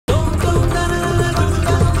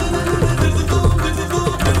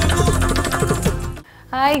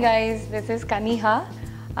Hi guys, this is Kaniha.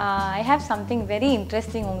 I have something very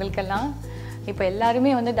interesting உங்களுக்கெல்லாம். இப்போ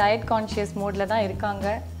எல்லாருமே வந்து டயட் கான்ஷியஸ் மோட்ல தான் இருக்காங்க.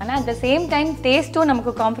 ஆனா at the same time டேஸ்டும்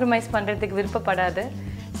நமக்கு காம்ப்ரமைஸ் பண்றதுக்கு விருப்பப்படாது.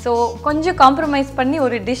 ஸோ கொஞ்சம் காம்ப்ரமைஸ் பண்ணி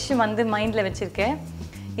ஒரு டிஷ் வந்து மைண்டில் வச்சுருக்கேன்.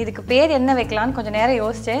 இதுக்கு பேர் என்ன வைக்கலான்னு கொஞ்சம் நேரம்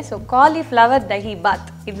யோசித்தேன். ஸோ காலிஃப்ளவர் தஹி பாத்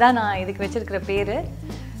இதுதான் நான் இதுக்கு வச்சுருக்கிற பேர்.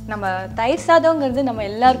 நம்ம தயிர் சாதங்கிறது நம்ம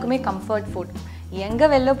எல்லாருக்குமே கம்ஃபர்ட் ஃபுட். எங்கே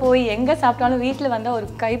வெளில போய் எங்கே சாப்பிட்டாலும் வீட்டில் வந்தால் ஒரு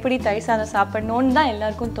கைப்பிடி தயிர் சாதம் சாப்பிடணுன்னு தான்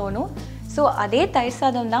எல்லாருக்கும் தோணும். ஸோ அதே தயிர்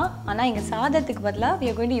சாதம் தான், ஆனால் இங்கே சாதத்துக்கு பதிலாக we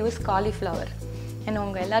are going to use cauliflower. And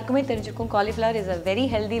உங்கள் எல்லாருக்குமே தெரிஞ்சிருக்கும் cauliflower is a very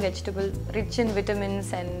healthy vegetable, rich in vitamins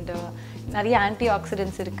and நிறைய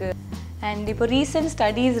antioxidants இருக்குது. And இப்போ recent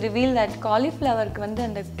studies reveal that cauliflowerக்கு வந்து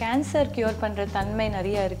அந்த கேன்சர் க்யூர் பண்ணுற தன்மை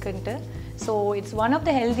நிறைய இருக்குன்ட்டு. So it's one of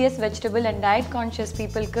the healthiest vegetable and diet conscious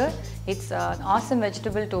peopleக்கு it's an awesome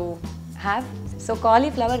vegetable to have. So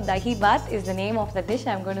cauliflower dahi bhaat is the name of the dish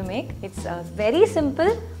I'm going to make. It's very simple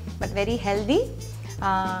but very healthy.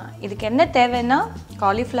 இதுக்கு என்ன தேவைன்னா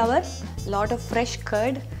cauliflower, lot of fresh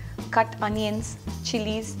curd, cut onions,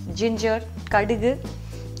 chilies, ginger, கடுகு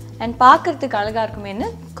and பார்க்கிறதுக்கு அழகா இருக்குமேன்னு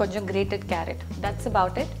கொஞ்சம் grated carrot. That's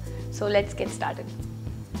about it. So let's get started.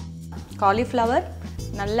 Cauliflower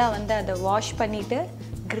நல்லா வந்து அதை வாஷ் பண்ணிட்டு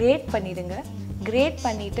கிரேட் பண்ணிடுங்க. கிரேட்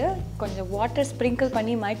பண்ணிவிட்டு கொஞ்சம் வாட்டர் ஸ்ப்ரிங்கிள்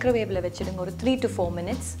பண்ணி மைக்ரோவேவில் வச்சுடுங்க ஒரு 3 to 4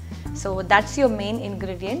 minutes. So that's your main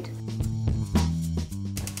ingredient.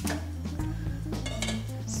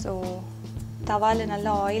 So தவாவில்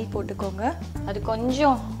நல்லா ஆயில் போட்டுக்கோங்க. அது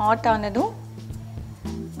கொஞ்சம் ஹாட் ஆனதும்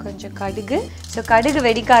கொஞ்சம் கடுகு. ஸோ கடுகு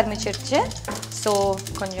வெடிக்க ஆரம்பிச்சிருச்சு. ஸோ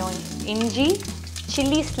கொஞ்சம் இஞ்சி,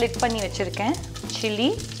 சில்லி ஸ்லிட் பண்ணி வச்சுருக்கேன்,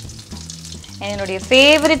 சில்லி. என்னுடைய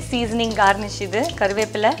ஃபேவரட் சீசனிங் கார்னிஷ் இது,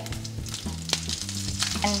 கருவேப்பிலை.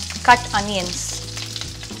 And cut onions.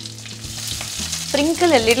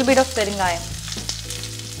 Sprinkle a little bit of பெருங்காயம்.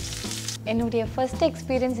 என்னுடைய ஃபர்ஸ்ட்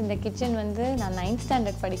எக்ஸ்பீரியன்ஸ் இந்த கிச்சன் வந்து நான் 9th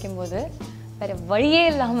ஸ்டாண்டர்ட் படிக்கும்போது வேறு வழியே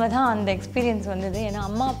இல்லாமல் தான் அந்த எக்ஸ்பீரியன்ஸ் வந்தது. ஏன்னா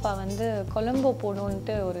அம்மா அப்பா வந்து கொலம்போ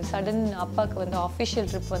போகணுன்ட்டு ஒரு சடன் அப்பாவுக்கு வந்து ஆஃபிஷியல்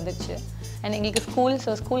ட்ரிப் வந்துச்சு. அண்ட் எங்களுக்கு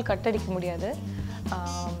ஸ்கூல் கட்டடிக்க முடியாது.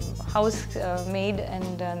 ஹவுஸ் மெய்ட்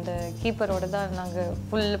அண்ட் அந்த கீப்பரோடு தான் நாங்கள்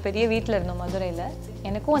ஃபுல் பெரிய வீட்டில் இருந்தோம் மதுரையில்.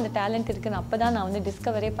 எனக்கும் அந்த டேலண்ட் இருக்குன்னு அப்போ தான் நான் வந்து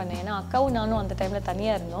டிஸ்கவரே பண்ணேன். ஏன்னா அக்காவும் நானும் அந்த டைமில்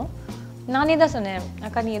தனியாக இருந்தோம். நானே தான் சொன்னேன்,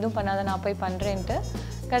 அக்கா நீ எதுவும் பண்ணாத நான் போய் பண்ணுறேன்ட்டு.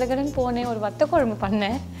 கடகடன்னு போனேன், ஒரு வத்தக்குழம்பு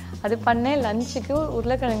பண்ணேன். அது பண்ணேன். லஞ்சுக்கு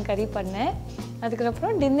உருளைக்கிழங்கு கறி பண்ணேன்.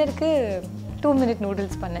 அதுக்கப்புறம் டின்னருக்கு 2-minute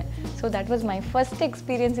noodles பண்ணேன். So that was my first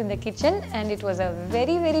experience in the kitchen and it was a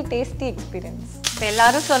very very tasty experience. இப்போ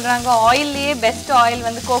எல்லோரும் சொல்கிறாங்க ஆயில்லையே பெஸ்ட் ஆயில்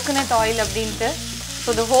வந்து கோகோனட் ஆயில் அப்படின்ட்டு.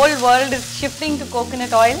 So the whole world is shifting to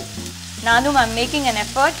coconut oil. நானும் I'm making an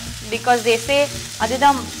effort because they சே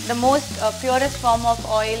அதுதான் the most purest form of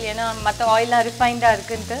oil. ஏன்னா மற்ற ஆயிலாம் ரிஃபைண்டாக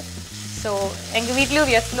இருக்குன்ட்டு. ஸோ எங்கள் வீட்லேயும்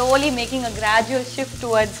we are slowly making a gradual shift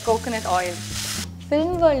towards coconut oil.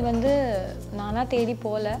 Film world வந்து நானாக தேடி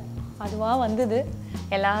போகல, அதுவாக வந்தது.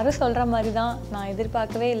 எல்லோரும் சொல்கிற மாதிரி தான். நான்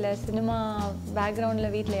எதிர்பார்க்கவே இல்லை. சினிமா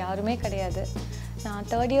பேக்ரவுண்டில் வீட்டில் யாருமே கிடையாது. நான்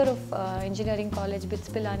 3rd year of engineering college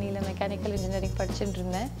bits பிலானியில் mechanical engineering படிச்சுட்டு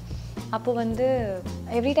இருந்தேன். அப்போ வந்து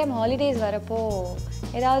எவ்ரி டைம் ஹாலிடேஸ் வரப்போ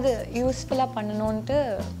ஏதாவது யூஸ்ஃபுல்லாக பண்ணணுன்ட்டு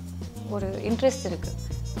ஒரு இன்ட்ரெஸ்ட் இருக்குது,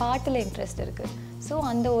 பாட்டில் இன்ட்ரெஸ்ட் இருக்குது. ஸோ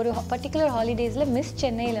அந்த ஒரு பர்டிகுலர் ஹாலிடேஸில் மிஸ்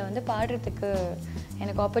சென்னையில் வந்து பாடுறதுக்கு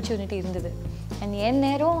எனக்கு ஆப்பர்ச்சுனிட்டி இருந்தது. அண்ட் என்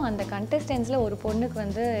நேரம் அந்த கண்டஸ்டன்ஸில் ஒரு பொண்ணுக்கு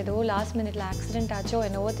வந்து ஏதோ லாஸ்ட் மினிட்ல ஆக்சிடென்ட் ஆச்சோ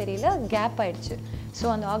என்னவோ தெரியல, கேப் ஆகிடுச்சு. ஸோ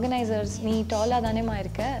அந்த ஆர்கனைசர்ஸ் நீ டாலாக தானேமா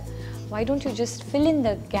இருக்க, why don't you just fill in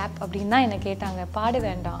the gap அப்படின்னு தான் என்னை கேட்டாங்க. பாட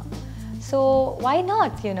வேண்டாம். ஸோ வை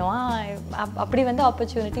நாட் யூனோ அப்படி வந்து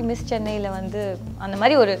ஆப்பர்ச்சுனிட்டி மிஸ் சென்னையில் வந்து அந்த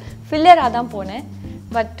மாதிரி ஒரு ஃபில்லராக தான் போனேன்.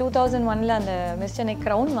 பட் 2001 அந்த மிஸ் சென்னை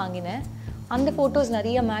க்ரௌன் வாங்கினேன். அந்த ஃபோட்டோஸ்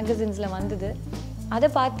நிறைய மேகசின்ஸில் வந்தது. அதை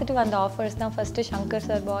பார்த்துட்டு வந்த ஆஃபர்ஸ் தான் ஃபஸ்ட்டு சங்கர்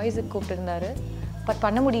சார் பாய்ஸுக்கு கூப்பிட்டுருந்தாரு. பட்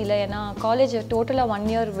பண்ண முடியல, ஏன்னா காலேஜ் டோட்டலாக 1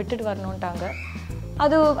 year விட்டுட்டு வரணுன்ட்டாங்க.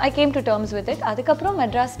 அது I came to terms with it. அதுக்கப்புறம்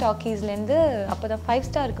மெட்ராஸ் டாக்கீஸ்லேருந்து அப்போ தான் 5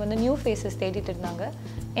 ஸ்டாருக்கு வந்து நியூ ஃபேஸஸ் தேடிட்டு இருந்தாங்க.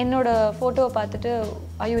 என்னோடய ஃபோட்டோவை பார்த்துட்டு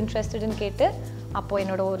ஐ யூ இன்ட்ரெஸ்டட்னு கேட்டு அப்போது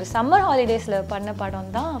என்னோட ஒரு சம்மர் ஹாலிடேஸில் பண்ண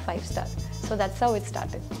படம் தான் 5 star. So that's how it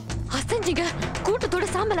started. அசஞ்சிங்க கூட்டத்தோட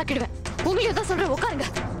சாம்பல் ஆக்கிடுவேன். உங்களுக்கு தான் சொல்கிறேன், உட்காருங்க.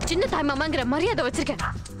 சின்ன தாய் மாமாங்கிற மரியாதை வச்சிருக்கேன்,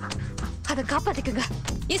 அதை காப்பாற்றிக்குங்க.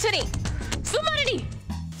 ஈஸ்வரி சுமாரடி.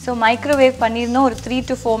 ஸோ மைக்ரோவேவ் பண்ணியிருந்தோம் ஒரு 3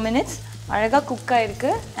 to 4 minutes. அழகாக குக்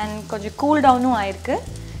ஆகிருக்கு அண்ட் கொஞ்சம் கூல் டவுனும் ஆயிருக்கு.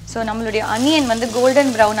 ஸோ நம்மளுடைய அனியன் வந்து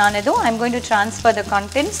கோல்டன் ப்ரௌன் ஆனதும் I am going to transfer the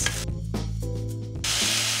contents.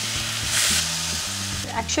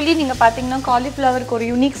 Actually நீங்கள் பார்த்தீங்கன்னா காலிஃப்ளவருக்கு ஒரு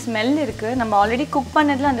யூனிக் ஸ்மெல் இருக்குது. நம்ம ஆல்ரெடி குக்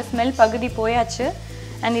பண்ணதில் அந்த ஸ்மெல் பகுதி போயாச்சு.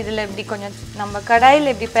 அண்ட் இதில் இப்படி கொஞ்சம் நம்ம கடாயில்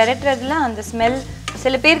இப்படி பெரட்டுறதுல அந்த ஸ்மெல்,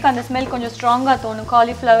 சில பேருக்கு அந்த ஸ்மெல் கொஞ்சம் ஸ்ட்ராங்காக தோணும்.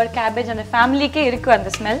 காலிஃப்ளவர், கேபேஜ் அந்த ஃபேமிலிக்கே இருக்குது அந்த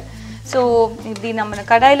ஸ்மெல். ஸோ இப்படி நம்ம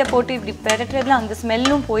கடாயில் போட்டு இப்படி பெரட்டுறதுல அந்த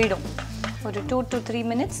ஸ்மெல்லும் போயிடும். ஒரு 2 to 3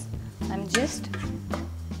 minutes I'm just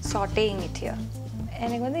sautéing it here.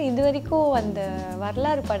 எனக்கு வந்து இது வரைக்கும் அந்த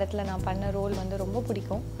வரலாறு படத்தில் நான் பண்ண ரோல் வந்து ரொம்ப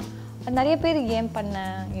பிடிக்கும். அது நிறைய பேர் ஏன்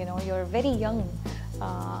பண்ணேன், you're very young,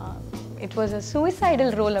 it was a suicidal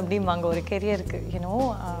role அப்படிம்பாங்க ஒரு கெரியருக்கு,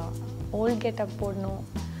 old get-up போடணும்,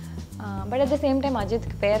 but at the same time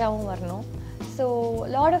அஜித்துக்கு பேராகவும் வரணும். So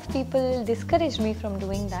a lot of people discouraged me from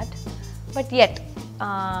doing that, but yet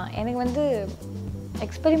எனக்கு வந்து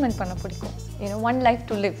எக்ஸ்பெரிமெண்ட் பண்ண பிடிக்கும். one life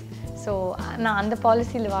to live. So நான் அந்த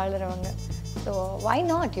பாலிசியில் வாழ்கிறவங்க. ஸோ why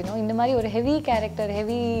not, இந்த மாதிரி ஒரு ஹெவி கேரக்டர்,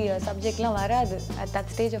 ஹெவி சப்ஜெக்ட்லாம் வராது at that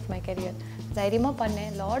stage of my career. தைரியமாக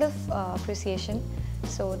பண்ணேன், lot of appreciation.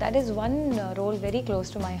 So that is one role very close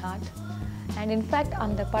to my heart. And in fact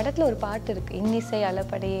அந்த படத்தில் ஒரு பாட்டு இருக்குது, இன்னிசை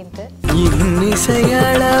அளபடையேன்ட்டு. இன்னிசை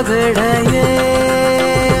அளபடையே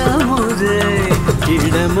அமுதே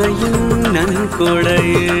இடமையும்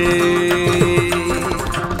நன்கொடையே.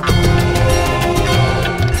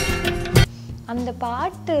 அந்த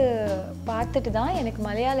பாட்டு பார்த்துட்டு தான் எனக்கு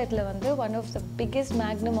மலையாளத்தில் வந்து one of the biggest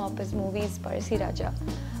Magnum ஆப்பஸ் movies Pazhassi ராஜா.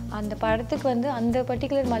 அந்த படத்துக்கு வந்து அந்த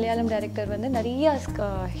பர்டிகுலர் மலையாளம் டைரக்டர் வந்து நிறைய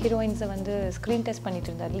ஹீரோயின்ஸை வந்து ஸ்க்ரீன் டெஸ்ட் பண்ணிட்டு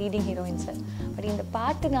இருந்தார், லீடிங் ஹீரோயின்ஸை. பட் இந்த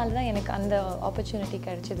பாட்டுனால தான் எனக்கு அந்த ஆப்பர்ச்சுனிட்டி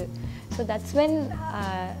கிடைச்சிது. So that's when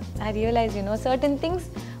I realise certain things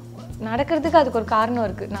நடக்கிறதுக்கு அதுக்கு ஒரு காரணம்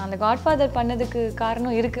இருக்குது. நான் அந்த காட்ஃபாதர் பண்ணதுக்கு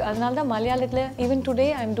காரணம் இருக்குது. அதனால தான் மலையாளத்தில் even today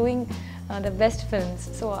I am doing the best films.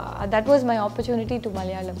 So that was my opportunity to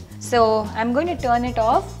Malayalam. So I'm going to turn it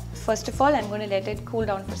off. First of all, I'm going to let it cool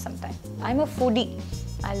down for some time. I'm a foodie.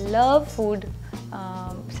 I love food.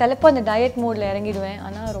 செலப்போ அந்த diet மோடில் இறங்கிடுவேன்,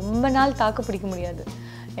 ஆனால் ரொம்ப நாள் தாக்கு பிடிக்க முடியாது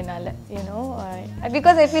என்னால்.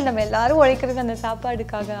 Because I feel நம்ம எல்லோரும் உழைக்கிறது அந்த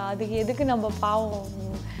சாப்பாடுக்காக, அதுக்கு எதுக்கு நம்ம பாவம்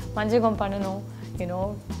மஞ்சகம் பண்ணணும்,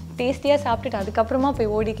 டேஸ்டியாக சாப்பிட்டுட்டு அதுக்கப்புறமா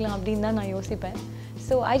போய் ஓடிக்கலாம் அப்படின்னு தான் நான் யோசிப்பேன்.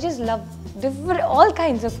 So I just love all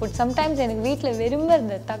kinds of food. Sometimes எனக்கு வீட்டில் வெறுமை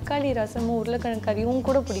இந்த தக்காளி ரசமும் உருளைக்கிழங்கு கறியும்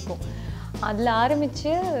கூட பிடிக்கும். அதில்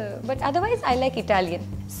ஆரம்பித்து, but otherwise I like Italian.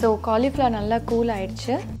 So cauliflower நல்லா கூல்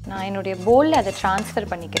ஆகிடுச்சு. நான் என்னுடைய பவுலில் அதை ட்ரான்ஸ்ஃபர்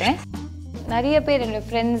பண்ணிக்கிறேன். நிறைய பேர் என்னோடய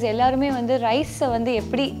ஃப்ரெண்ட்ஸ் எல்லாருமே வந்து ரைஸை வந்து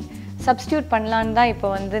எப்படி சப்ஸ்டியூட் பண்ணலான்னு தான் இப்போ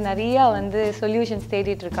வந்து நிறையா வந்து சொல்யூஷன்ஸ்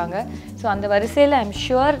தேடிட்டு இருக்காங்க. ஸோ அந்த வரிசையில் ஐம்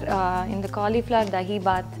ஷுர் இந்த cauliflower dahi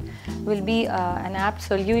path will be an apt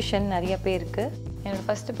solution நிறைய பேருக்கு. என்னோடய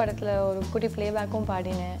ஃபஸ்ட்டு படத்தில் ஒரு குட்டி ப்ளேபேக்கும்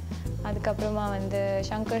பாடினேன். அதுக்கப்புறமா வந்து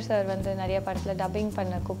சங்கர் சார் வந்து நிறைய படத்தில் டப்பிங்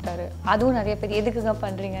பண்ண கூப்பிட்டாரு. அதுவும் நிறைய பேர் எதுக்குங்க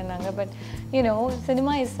பண்ணுறீங்கன்னாங்க. But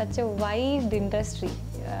cinema is such a wide industry.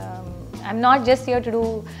 I'm not just here to two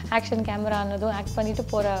action கேமரானதும் act பண்ணிட்டு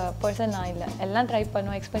போகிற பர்சன் நான் இல்லை. எல்லாம் ட்ரை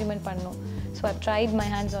பண்ணணும், எக்ஸ்பெரிமெண்ட் பண்ணணும். So I've tried my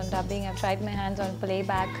hands on dubbing, I've tried my hands on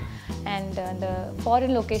playback. And அந்த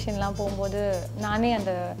foreign லொக்கேஷன்லாம் போகும்போது நானே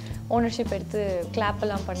அந்த ஓனர்ஷிப் எடுத்து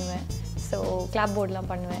கிளாப்பெல்லாம் பண்ணுவேன். ஸோ கிளாப்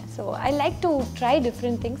போர்டெலாம் பண்ணுவேன். So I like to try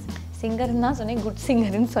different things. சிங்கர்னு தான் சொன்னேன், குட்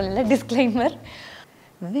சிங்கர்னு சொல்லலை, டிஸ்க்ளைமர்.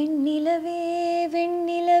 வெண்ணிலவே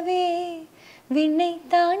வெண்ணிலவே விண்ணை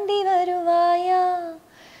தாண்டி வருவாயா,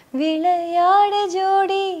 விளையாட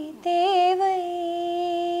ஜோடி தேவை.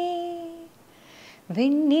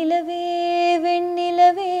 வெண்ணிலவே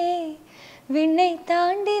வெண்ணிலவே விண்ணை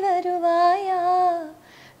தாண்டி வருவாயா,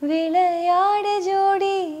 விளையாட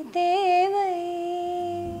ஜோடி தேவை.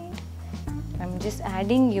 I'm just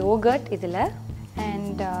adding yogurt இதில்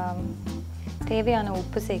and தேவையான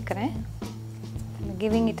உப்பு சேர்க்குறேன்.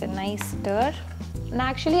 giving it a nice stir. நான்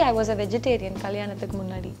actually I was a vegetarian கல்யாணத்துக்கு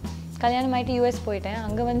முன்னாடி. கல்யாணம் ஆகிட்டு யூஎஸ் போயிட்டேன்.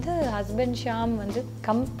 அங்கே வந்து ஹஸ்பண்ட் ஷாம் வந்து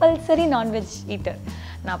கம்பல்சரி நான்வெஜ் ஈட்டர்.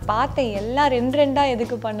 நான் பார்த்தேன் எல்லாம் ரெண்டாக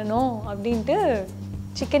எதுக்கு பண்ணணும் அப்படின்ட்டு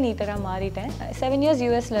சிக்கன் ஈட்டராக மாறிட்டேன். 7 years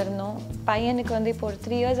யூஎஸில் இருந்தோம். பையனுக்கு வந்து இப்போ ஒரு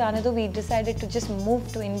 3 years ஆனதும் we decided to just move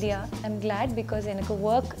to India. I'm glad because எனக்கு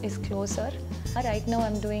work is closer. Right now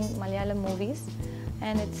I'm doing Malayalam movies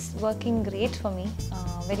and it's working great for me.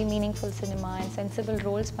 Very meaningful cinema and sensible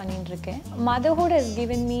roles பண்ணிட்டு இருக்கேன். Motherhood has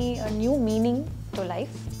given me a new meaning to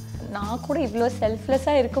life. நான் கூட இவ்வளோ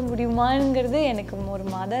செல்ஃப்லெஸ்ஸாக இருக்க முடியுமாங்கிறது எனக்கு ஒரு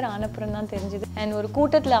mother ஆனப்புறம் தான் தெரிஞ்சுது. அண்ட் ஒரு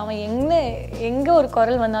கூட்டத்தில் அவன் எங்கே ஒரு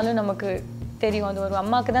குரல் வந்தாலும் நமக்கு தெரியும், அது ஒரு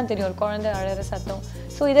அம்மாவுக்கு தான் தெரியும், ஒரு குழந்தை அழகிற சத்தம்.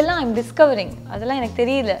 ஸோ இதெல்லாம் ஐம் டிஸ்கவரிங். அதெல்லாம் எனக்கு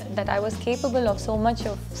தெரியல that I was capable of so much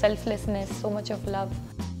of selflessness, so much of love.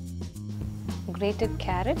 கிரேட்டட்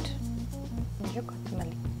carrot, கொஞ்சம்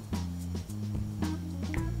கொத்தமல்லி.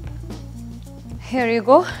 Here you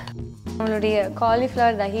go. நம்மளுடைய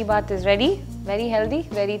cauliflower dahi path is ready. Very healthy,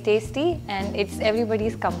 very tasty and it's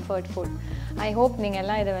everybody's comfort food. I hope நீங்கள்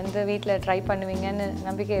எல்லாம் இதை வந்து வீட்டில் try பண்ணுவீங்கன்னு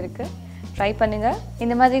நம்பிக்கை இருக்குது. ட்ரை பண்ணுங்கள்.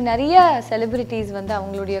 இந்த மாதிரி நிறைய செலிப்ரிட்டிஸ் வந்து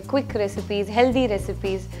அவங்களுடைய குவிக் ரெசிபீஸ், ஹெல்தி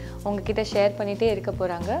ரெசிபீஸ் உங்ககிட்ட ஷேர் பண்ணிகிட்டே இருக்க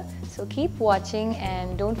போகிறாங்க. ஸோ கீப் வாட்சிங்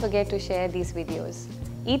and don't forget to share these videos.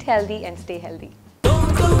 eat healthy and stay healthy.